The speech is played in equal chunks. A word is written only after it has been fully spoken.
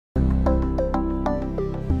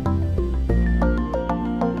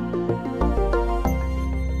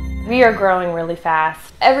We are growing really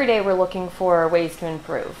fast. Every day we're looking for ways to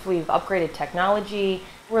improve. We've upgraded technology.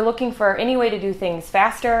 We're looking for any way to do things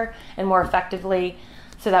faster and more effectively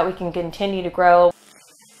so that we can continue to grow.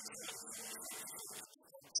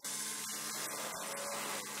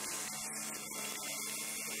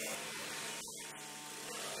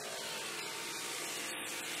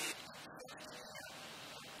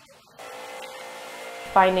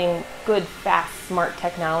 Finding good, fast, smart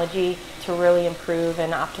technology to really improve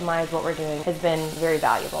and optimize what we're doing has been very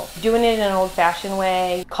valuable. Doing it in an old-fashioned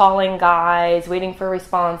way, calling guys, waiting for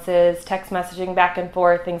responses, text messaging back and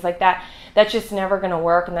forth, things like that, that's just never going to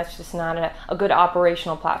work, and that's just not a good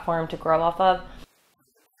operational platform to grow off of.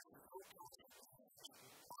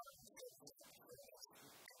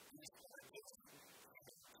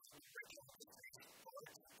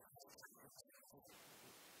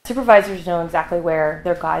 Supervisors know exactly where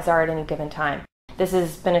their guys are at any given time. This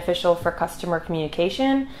is beneficial for customer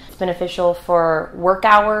communication. It's beneficial for work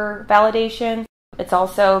hour validation. It's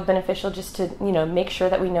also beneficial just to, make sure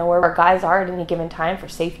that we know where our guys are at any given time for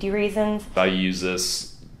safety reasons. I use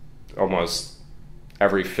this almost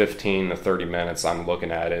every 15 to 30 minutes. I'm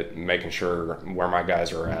looking at it, making sure where my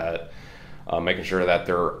guys are at, making sure that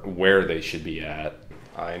they're where they should be at.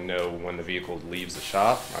 I know when the vehicle leaves the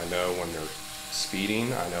shop. I know when they're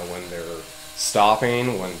speeding. I know when they're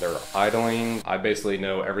stopping, when they're idling. I basically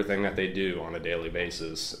know everything that they do on a daily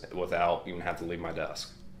basis without even having to leave my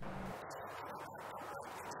desk.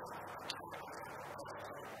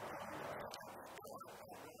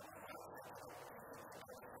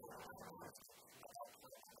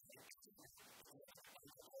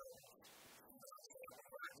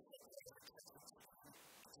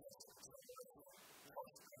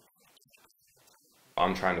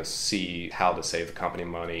 I'm trying to see how to save the company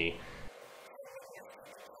money.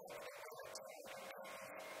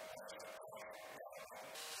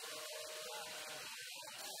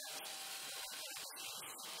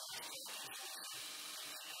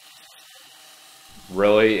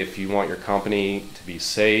 Really, if you want your company to be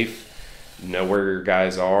safe, know where your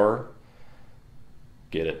guys are,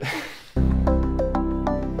 get it.